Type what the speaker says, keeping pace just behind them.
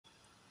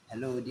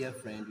Hello dear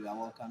friend, you are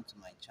welcome to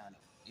my channel.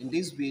 In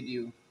this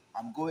video,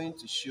 I'm going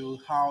to show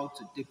how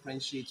to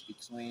differentiate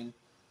between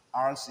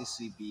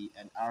RCCB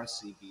and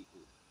RCBO,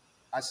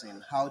 as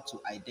in how to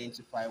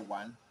identify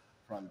one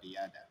from the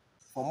other.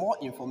 For more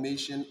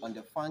information on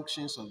the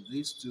functions of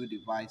these two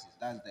devices,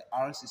 that's the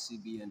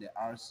RCCB and the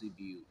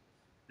RCBO,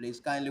 please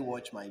kindly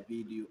watch my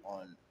video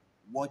on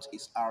what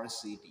is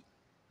RCD,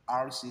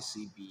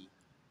 RCCB,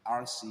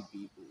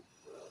 RCBO,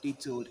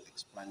 detailed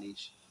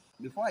explanation.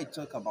 Before I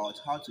talk about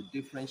how to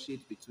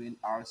differentiate between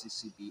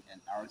RCCB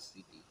and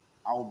RCD,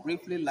 I would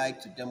briefly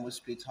like to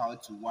demonstrate how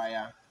to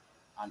wire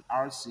an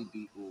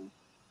RCBO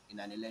in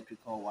an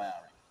electrical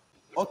wiring.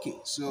 Okay,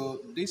 so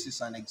this is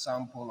an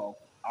example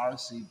of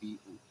RCBO.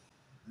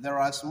 There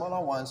are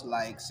smaller ones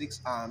like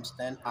 6 amps,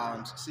 10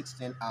 amps,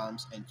 16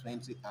 amps, and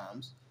 20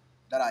 amps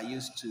that are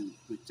used to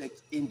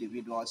protect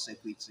individual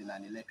circuits in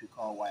an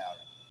electrical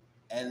wiring.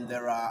 And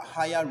there are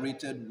higher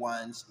rated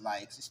ones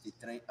like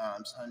 63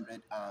 amps,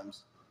 100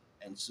 amps,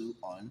 and so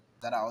on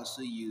that are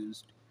also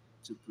used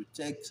to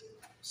protect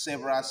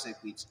several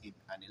circuits in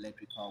an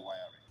electrical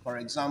wiring. For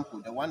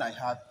example, the one I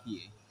have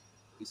here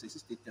is a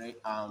 63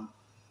 amp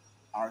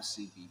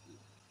RCBO.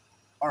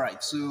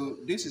 Alright, so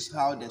this is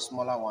how the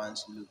smaller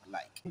ones look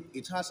like.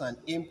 It has an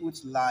input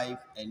live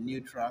and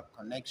neutral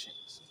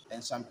connections,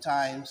 and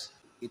sometimes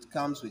it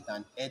comes with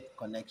an earth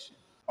connection.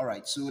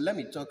 Alright, so let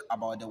me talk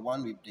about the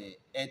one with the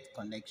earth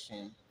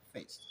connection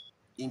first.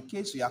 In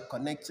case you are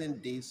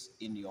connecting this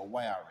in your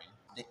wiring,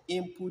 the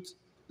input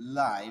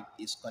live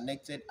is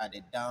connected at the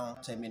down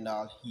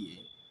terminal here,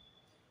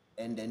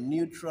 and the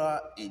neutral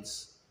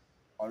is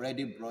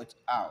already brought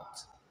out.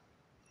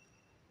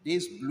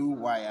 This blue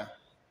wire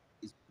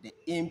is the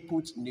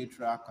input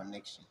neutral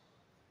connection.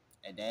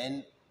 And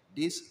then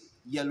this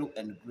yellow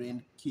and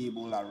green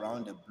cable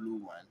around the blue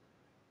one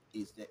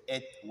is the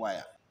earth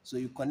wire. So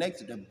you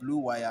connect the blue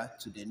wire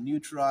to the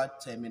neutral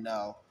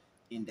terminal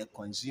in the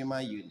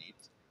consumer unit,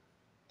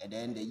 and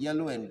then the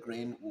yellow and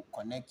green will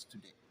connect to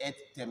the earth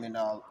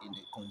terminal in the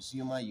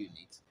consumer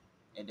unit.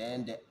 And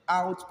then the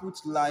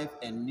output live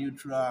and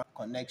neutral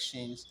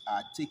connections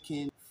are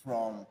taken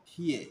from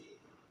here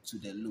to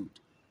the load.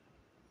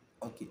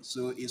 Okay,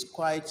 so it's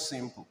quite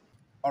simple.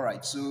 All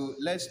right, so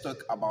let's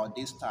talk about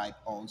this type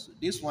also.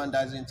 This one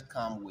doesn't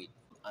come with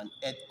an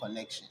earth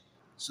connection.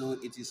 So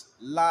it is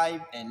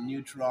live and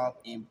neutral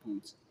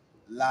input,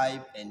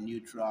 live and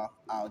neutral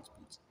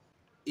output.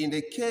 In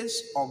the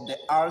case of the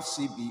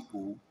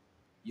RCBO,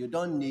 you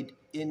don't need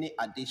any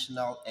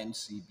additional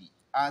MCB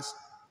as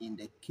in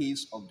the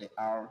case of the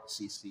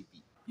RCCB.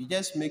 You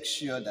just make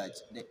sure that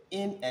the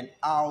in and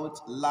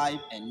out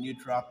live and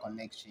neutral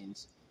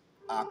connections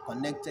are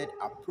connected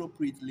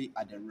appropriately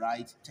at the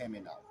right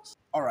terminals.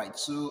 All right,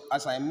 so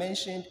as I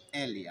mentioned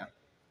earlier,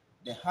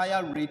 the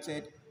higher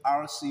rated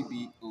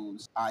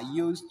RCBOs are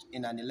used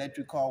in an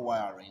electrical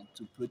wiring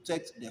to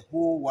protect the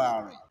whole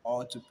wiring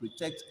or to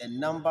protect a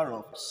number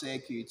of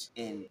circuits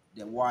in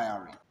the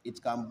wiring.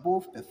 It can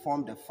both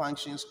perform the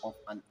functions of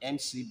an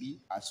MCB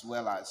as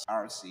well as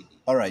RCD.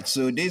 All right,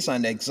 so this is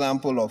an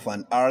example of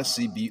an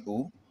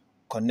RCBO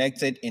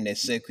connected in a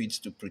circuit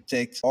to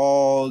protect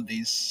all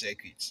these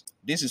circuits.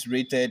 This is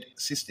rated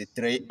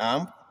 63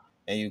 amp,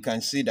 and you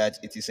can see that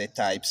it is a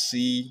type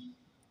C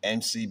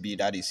MCB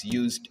that is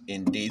used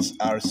in this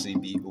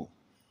RCBO.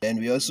 Then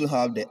we also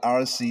have the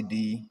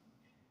RCD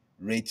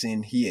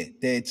rating here,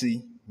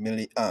 30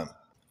 milliamp.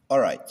 All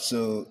right,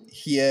 so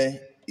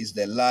here is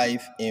the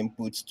live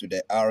input to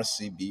the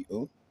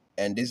RCBO,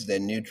 and this is the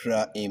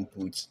neutral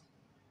input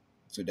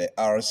to the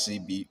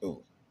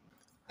RCBO.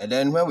 And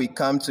then when we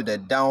come to the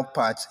down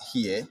part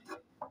here,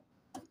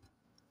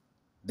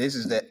 this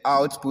is the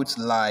output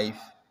live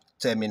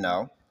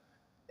terminal,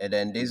 and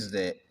then this is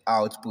the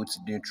output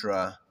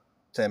neutral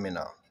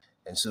terminal.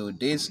 And so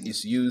this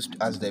is used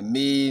as the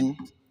main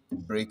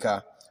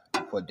breaker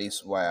for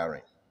this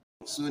wiring.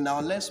 So now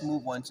let's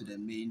move on to the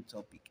main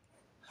topic,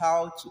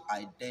 how to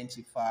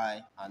identify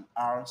an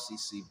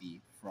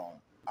RCCB from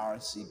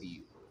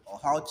RCBO, or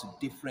how to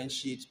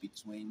differentiate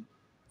between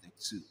the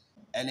two.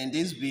 And in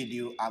this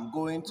video, I'm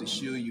going to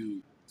show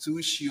you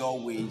two sure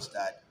ways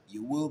that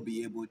you will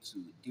be able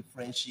to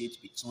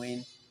differentiate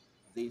between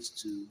these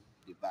two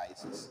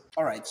devices.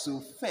 All right,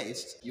 so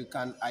first, you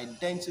can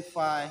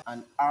identify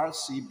an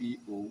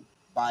RCBO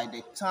by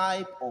the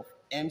type of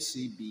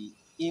MCB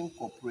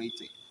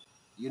incorporated.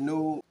 You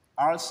know,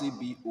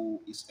 RCBO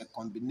is a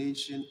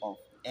combination of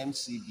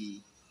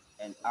MCB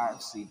and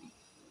RCD.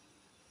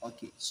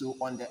 Okay, so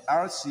on the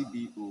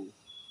RCBO,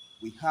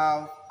 we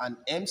have an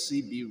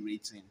MCB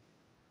rating,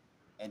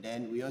 and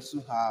then we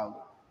also have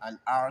an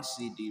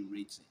RCD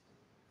rating.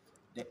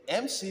 The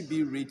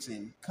MCB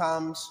rating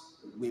comes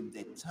with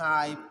the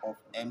type of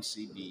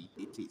MCB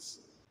it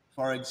is.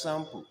 For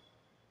example,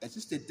 a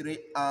 63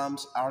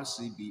 amps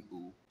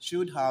RCBO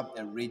should have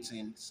a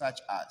rating such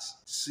as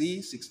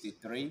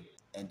C63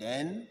 and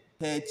then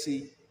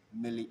 30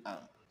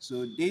 milliamp.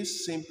 So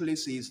this simply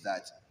says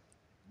that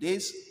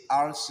this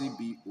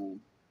RCBO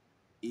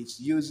is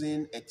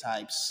using a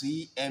type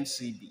C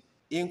MCB.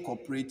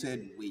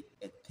 incorporated with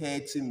a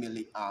 30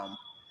 milliamp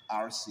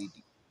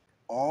RCD.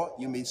 Or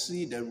you may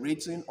see the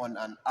rating on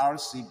an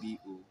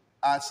RCBO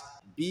as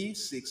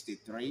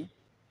B63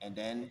 and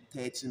then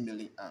 30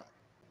 milliamp.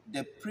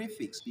 The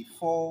prefix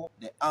before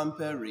the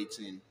ampere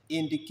rating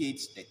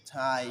indicates the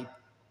type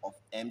of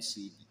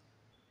MCB.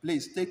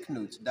 Please take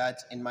note that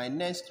in my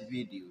next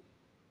video,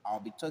 I'll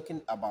be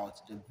talking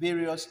about the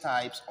various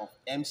types of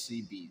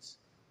MCBs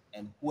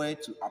and where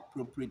to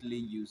appropriately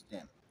use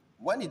them.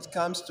 When it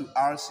comes to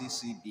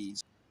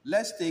RCCBs,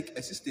 let's take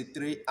a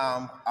 63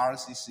 amp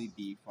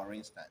RCCB for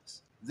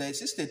instance. The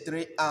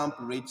 63 amp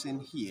rating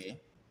here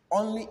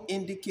only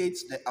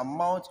indicates the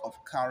amount of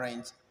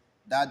current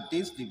that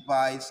this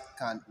device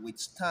can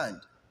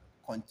withstand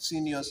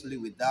continuously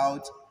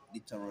without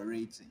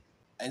deteriorating.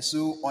 And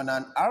so on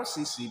an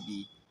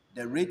RCCB,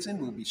 the rating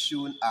will be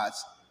shown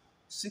as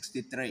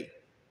 63,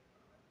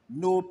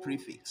 no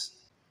prefix,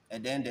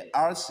 and then the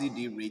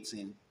RCD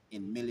rating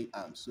in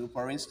milliamps. So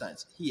for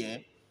instance,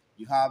 here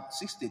you have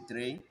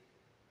 63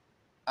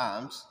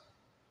 amps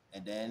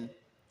and then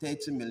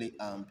 30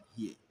 milliamp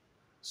here.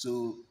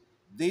 So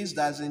this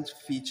doesn't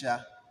feature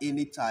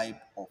any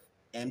type of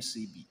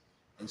MCB.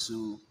 And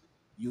so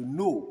you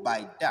know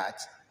by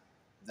that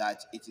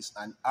it is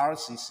an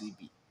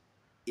RCCB.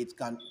 It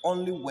can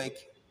only work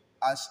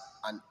as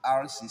an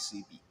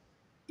RCCB.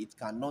 It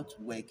cannot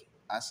work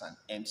as an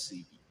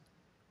MCB.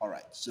 All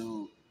right,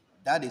 so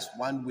that is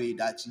one way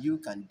that you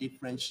can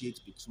differentiate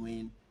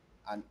between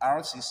an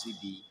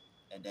RCCB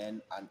and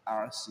then an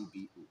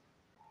RCBO.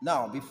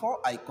 Now, before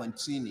I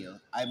continue,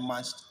 I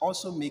must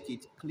also make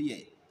it clear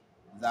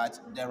that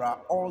there are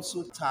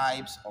also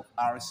types of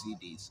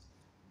RCDs,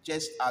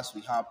 just as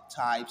we have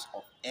types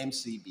of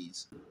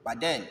MCBs. But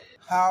then,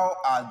 how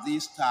are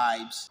these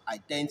types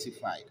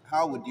identified?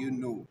 How would you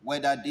know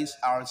whether this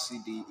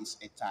RCD is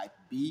a type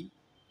B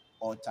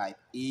or type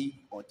A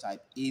or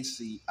type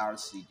AC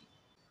RCD?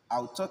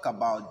 I'll talk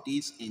about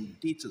this in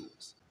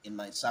details in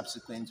my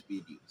subsequent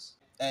videos.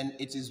 And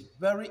it is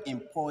very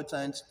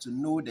important to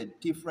know the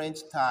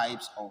different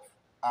types of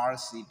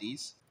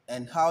RCDs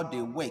and how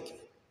they work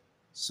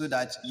so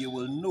that you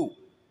will know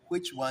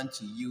which one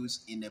to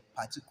use in a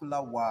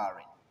particular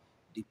wiring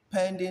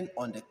depending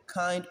on the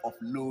kind of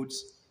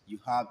loads you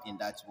have in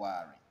that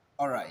wiring.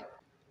 All right.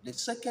 The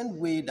second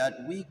way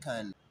that we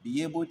can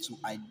be able to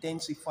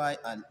identify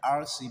an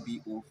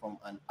RCBO from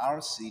an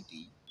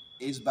RCD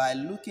is by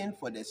looking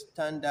for the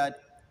standard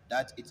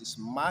that it is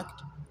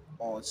marked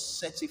or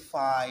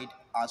certified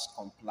as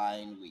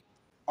complying with.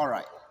 All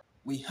right.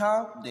 We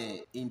have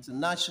the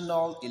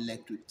International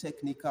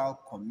Electrotechnical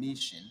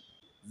Commission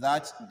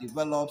that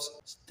develops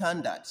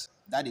standards,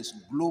 that is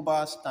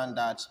global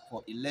standards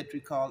for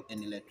electrical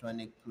and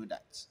electronic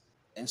products.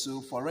 And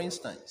so, for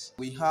instance,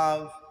 we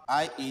have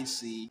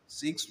IEC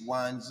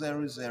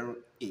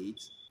 61008,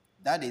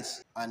 that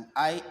is an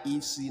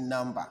IEC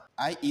number.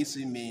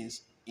 IEC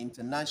means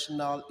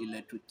International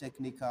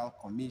Electrotechnical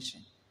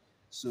Commission.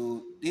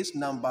 So this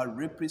number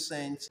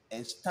represents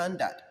a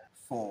standard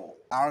for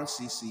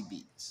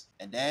RCCBs.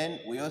 And then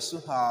we also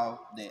have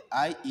the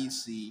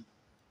IEC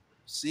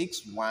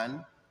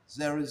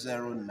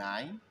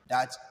 61009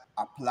 that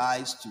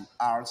applies to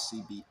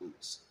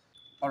RCBOs.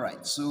 All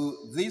right, so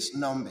these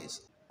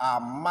numbers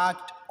are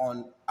marked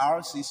on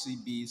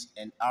RCCBs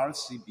and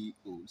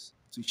RCBOs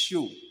to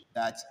show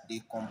that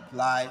they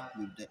comply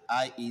with the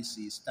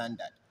IEC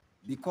standard.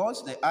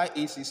 Because the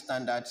IEC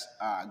standards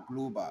are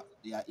global,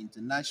 they are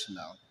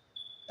international,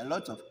 a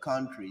lot of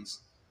countries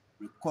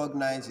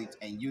recognize it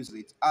and use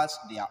it as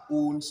their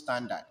own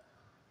standard.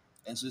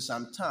 And so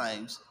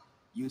sometimes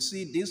you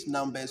see these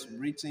numbers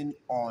written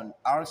on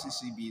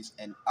RCCBs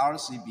and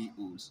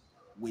RCBOs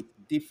with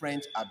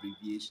different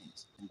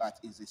abbreviations, but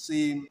it's the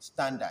same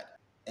standard.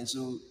 And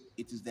so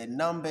it is the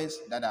numbers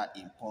that are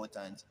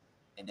important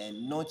and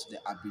then not the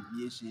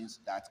abbreviations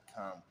that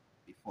come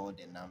before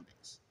the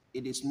numbers.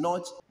 It is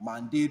not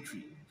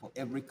mandatory for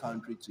every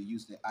country to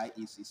use the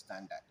IEC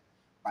standard,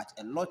 but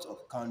a lot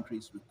of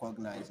countries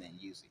recognize and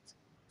use it.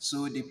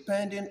 So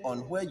depending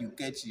on where you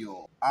get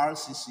your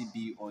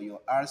RCCB or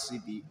your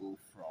RCBO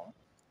from,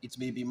 it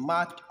may be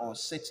marked or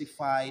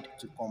certified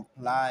to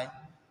comply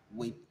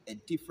with a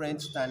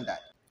different standard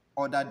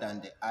other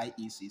than the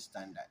IEC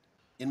standard.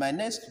 In my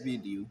next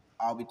video,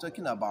 I'll be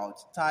talking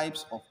about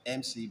types of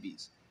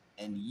MCBs,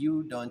 and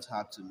you don't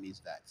have to miss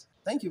that.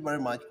 Thank you very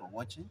much for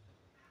watching.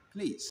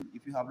 Please,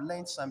 if you have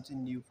learned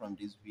something new from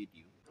this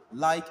video,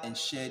 like and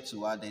share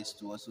to others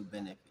to also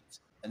benefit.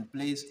 And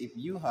please, if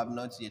you have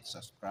not yet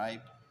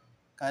subscribed,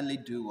 kindly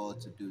do well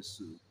to do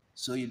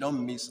so you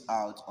don't miss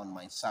out on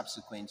my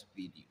subsequent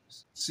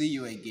videos. See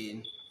you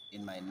again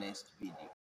in my next video.